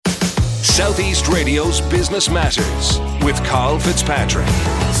Southeast Radio's Business Matters with Carl Fitzpatrick.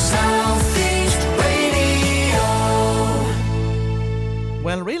 Southeast Radio.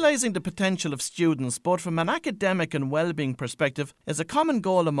 Well, realising the potential of students, both from an academic and wellbeing perspective, is a common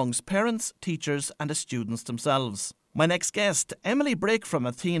goal amongst parents, teachers and the students themselves. My next guest, Emily Brick from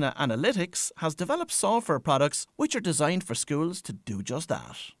Athena Analytics, has developed software products which are designed for schools to do just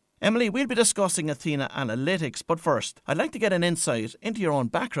that. Emily, we'll be discussing Athena Analytics, but first, I'd like to get an insight into your own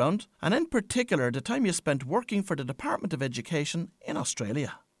background and in particular the time you spent working for the Department of Education in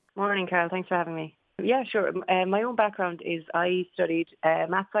Australia. Morning, Carol. Thanks for having me. Yeah, sure. My own background is I studied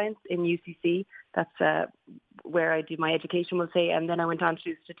math science in UCC. That's where I did my education, we'll say, and then I went on to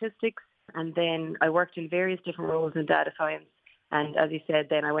do statistics. And then I worked in various different roles in data science. And as you said,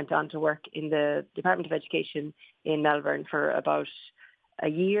 then I went on to work in the Department of Education in Melbourne for about a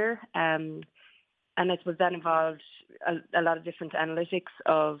year. And I suppose that involved a lot of different analytics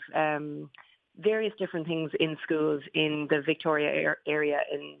of various different things in schools in the Victoria area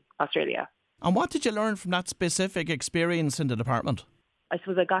in Australia. And what did you learn from that specific experience in the department? I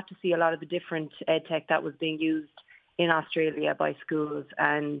suppose I got to see a lot of the different ed tech that was being used in Australia by schools,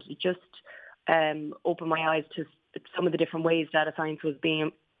 and it just opened my eyes to some of the different ways data science was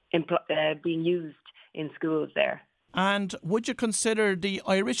being used in schools there. And would you consider the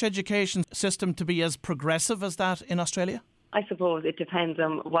Irish education system to be as progressive as that in Australia? I suppose it depends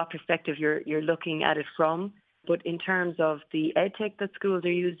on what perspective you're looking at it from. But in terms of the ed tech that schools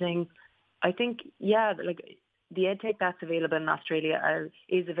are using, I think, the ed tech that's available in Australia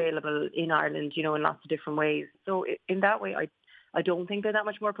is available in Ireland, in lots of different ways. So in that way, I don't think they're that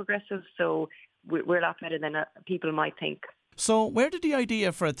much more progressive. So we're a lot better than people might think. So where did the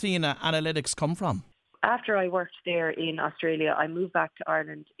idea for Athena Analytics come from? After I worked there in Australia, I moved back to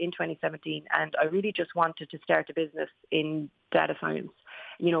Ireland in 2017, and I really just wanted to start a business in data science,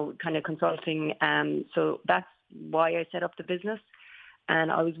 kind of consulting. So that's why I set up the business.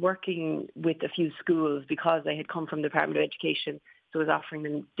 And I was working with a few schools because I had come from the Department of Education. So I was offering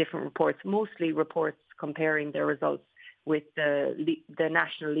them different reports, mostly reports comparing their results with the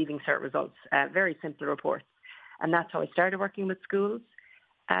National Leaving Cert results, very simple reports. And that's how I started working with schools.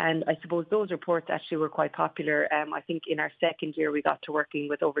 And I suppose those reports actually were quite popular. I think in our second year, we got to working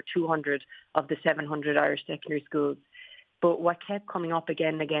with over 200 of the 700 Irish secondary schools. But what kept coming up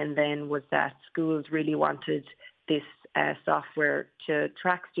again and again then was that schools really wanted this software to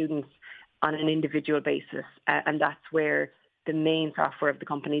track students on an individual basis. And that's where the main software of the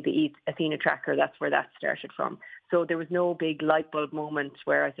company, the Athena Tracker, that's where that started from. So there was no big light bulb moment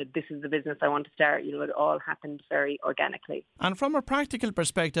where I said, this is the business I want to start. It all happened very organically. And from a practical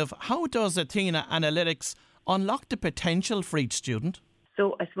perspective, how does Athena Analytics unlock the potential for each student?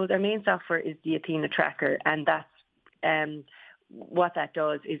 So I suppose our main software is the Athena Tracker, and that's what that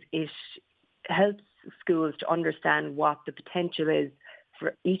does is it helps schools to understand what the potential is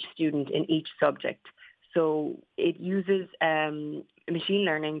for each student in each subject. So it uses machine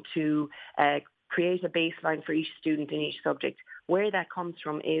learning to create a baseline for each student in each subject. Where that comes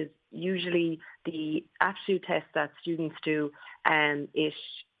from is usually the aptitude test that students do, and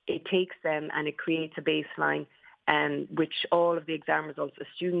it takes them and it creates a baseline which all of the exam results a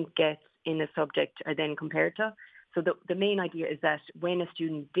student gets in a subject are then compared to. So the main idea is that when a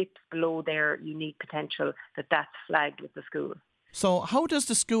student dips below their unique potential, that's flagged with the school. So how does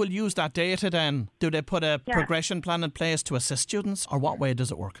the school use that data then? Do they put a progression plan in place to assist students, or what way does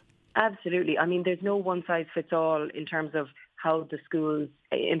it work? Absolutely. I mean, there's no one-size-fits-all in terms of how the schools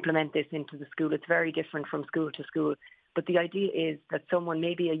implement this into the school. It's very different from school to school. But the idea is that someone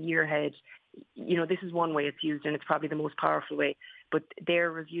maybe a year ahead, this is one way it's used and it's probably the most powerful way, but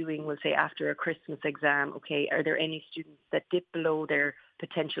they're reviewing, we'll say, after a Christmas exam, okay, are there any students that dip below their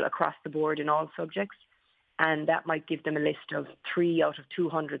potential across the board in all subjects? And that might give them a list of 3 out of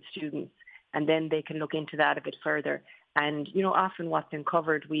 200 students, and then they can look into that a bit further. And, often what's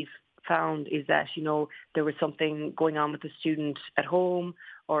uncovered, we've found is that, there was something going on with the student at home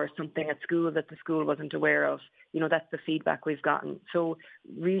or something at school that the school wasn't aware of. That's the feedback we've gotten. So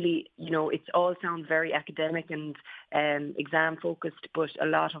really, it all sounds very academic and exam focused, but a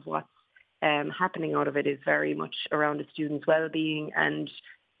lot of what's happening out of it is very much around a student's well-being and,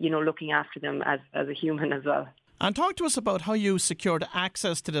 looking after them as a human as well. And talk to us about how you secured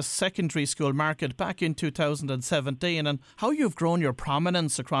access to the secondary school market back in 2017 and how you've grown your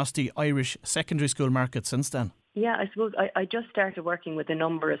prominence across the Irish secondary school market since then. Yeah, I suppose I just started working with a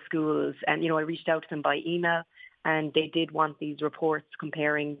number of schools and, I reached out to them by email and they did want these reports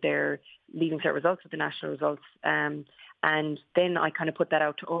comparing their Leaving Cert results with the national results. And then I kind of put that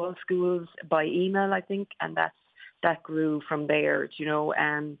out to all schools by email, I think, and that grew from there,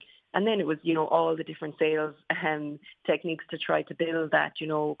 And then it was, all the different sales techniques to try to build that,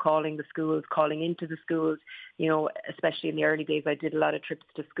 calling the schools, calling into the schools, especially in the early days, I did a lot of trips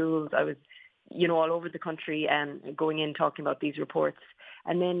to schools. I was, all over the country and going in talking about these reports.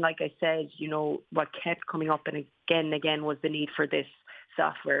 And then, like I said, what kept coming up and again was the need for this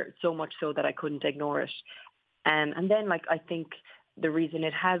software, so much so that I couldn't ignore it. And then, I think the reason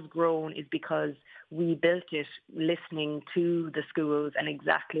it has grown is because we built it listening to the schools and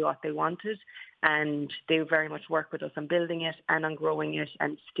exactly what they wanted. And they very much work with us on building it and on growing it,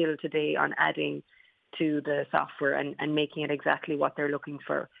 and still today on adding to the software and making it exactly what they're looking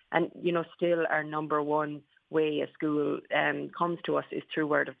for. And, still our number one way a school comes to us is through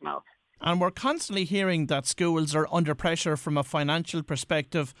word of mouth. And we're constantly hearing that schools are under pressure from a financial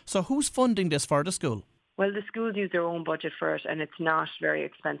perspective. So who's funding this for the school? Well, the schools use their own budget for it, and it's not very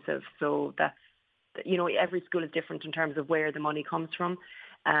expensive. So that's, every school is different in terms of where the money comes from.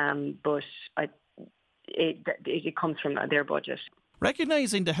 But it comes from their budget.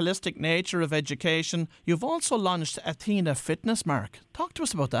 Recognising the holistic nature of education, you've also launched Athena Fitness, Mark. Talk to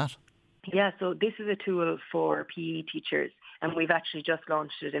us about that. Yeah, so this is a tool for PE teachers, and we've actually just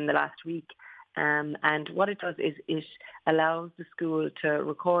launched it in the last week. And what it does is it allows the school to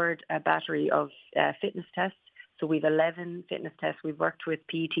record a battery of fitness tests. So we've 11 fitness tests. We've worked with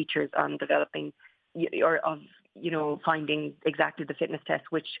PE teachers on developing finding exactly the fitness test,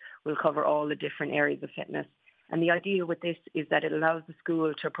 which will cover all the different areas of fitness. And the idea with this is that it allows the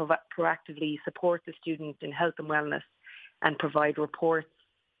school to proactively support the student in health and wellness and provide reports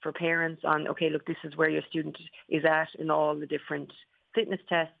for parents on, okay, look, this is where your student is at in all the different fitness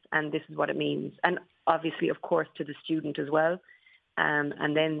tests, and this is what it means. And obviously, of course, to the student as well.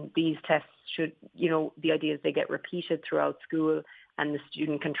 And then these tests should, the idea is they get repeated throughout school, and the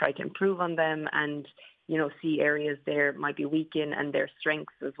student can try to improve on them and, see areas there might be weak in and their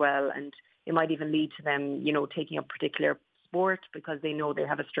strengths as well. And it might even lead to them, taking a particular sport because they know they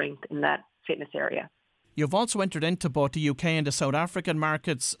have a strength in that fitness area. You've also entered into both the UK and the South African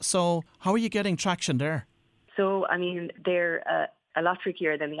markets. So how are you getting traction there? So, they're a lot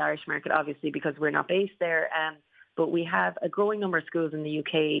trickier than the Irish market, obviously, because we're not based there. But we have a growing number of schools in the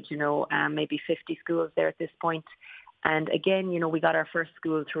UK, maybe 50 schools there at this point. And again, we got our first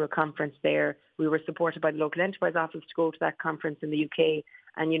school through a conference there. We were supported by the local enterprise office to go to that conference in the UK.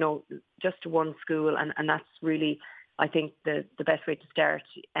 And, just one school. And that's really, I think, the best way to start.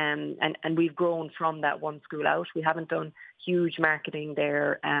 And we've grown from that one school out. We haven't done huge marketing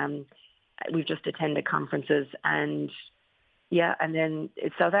there. We've just attended conferences. And then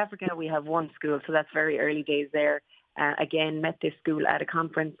in South Africa, we have one school. So that's very early days there. Again, met this school at a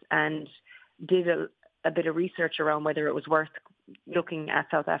conference and did a bit of research around whether it was worth looking at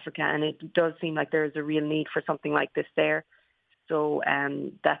South Africa. And it does seem like there is a real need for something like this there. So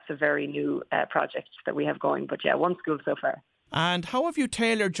that's a very new project that we have going. But one school so far. And how have you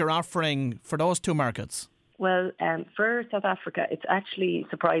tailored your offering for those two markets? Well, for South Africa, it's actually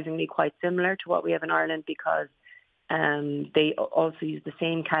surprisingly quite similar to what we have in Ireland because they also use the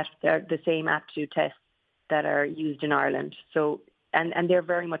same aptitude tests that are used in Ireland. So and they're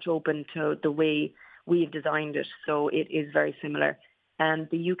very much open to the way we've designed it. So it is very similar. And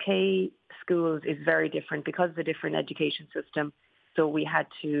the UK schools is very different because of the different education system. So we had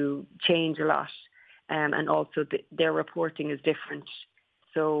to change a lot. And also their reporting is different.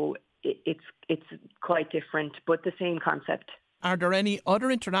 So it's quite different, but the same concept. Are there any other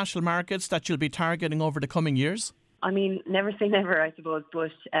international markets that you'll be targeting over the coming years? Never say never, I suppose,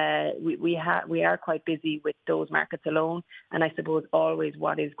 but we are quite busy with those markets alone. And I suppose always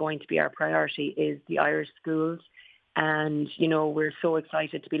what is going to be our priority is the Irish schools. And, we're so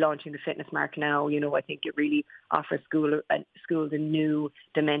excited to be launching the fitness mark now. I think it really offers schools a new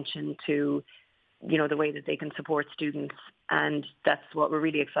dimension to, the way that they can support students. And that's what we're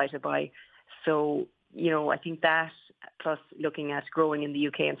really excited by. So, I think that plus looking at growing in the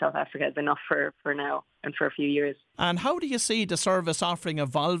UK and South Africa is enough for now and for a few years. And how do you see the service offering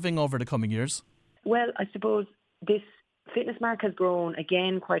evolving over the coming years? Well, I suppose this fitness mark has grown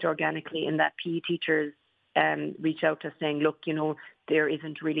again quite organically in that PE teachers reach out to us saying, look, there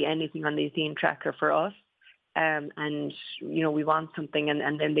isn't really anything on the Athena tracker for us. And, we want something.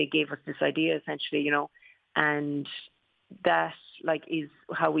 And then they gave us this idea essentially, and that is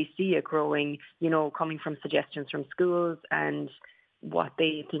how we see it growing, coming from suggestions from schools and what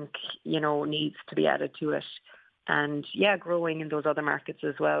they think, needs to be added to it. And growing in those other markets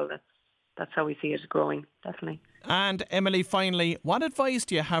as well. That's how we see it growing, definitely. And Emily, finally, what advice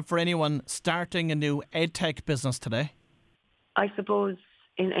do you have for anyone starting a new EdTech business today? I suppose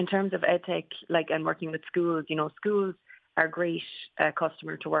in terms of EdTech, and working with schools, schools are great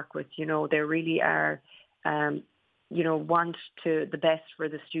customer to work with. You know, they really are, want to the best for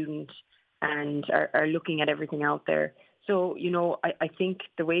the student and are looking at everything out there. So, I think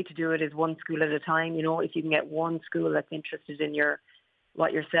the way to do it is one school at a time. If you can get one school that's interested in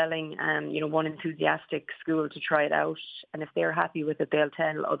what you're selling, one enthusiastic school to try it out. And if they're happy with it, they'll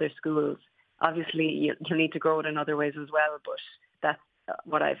tell other schools. Obviously, you'll need to grow it in other ways as well, but that's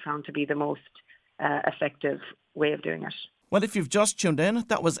what I've found to be the most effective way of doing it. Well, if you've just tuned in,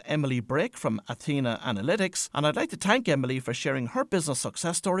 that was Emily Brake from Athena Analytics, and I'd like to thank Emily for sharing her business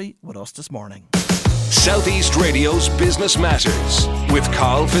success story with us this morning. Southeast Radio's Business Matters with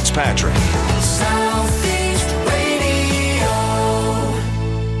Carl Fitzpatrick. Southeast.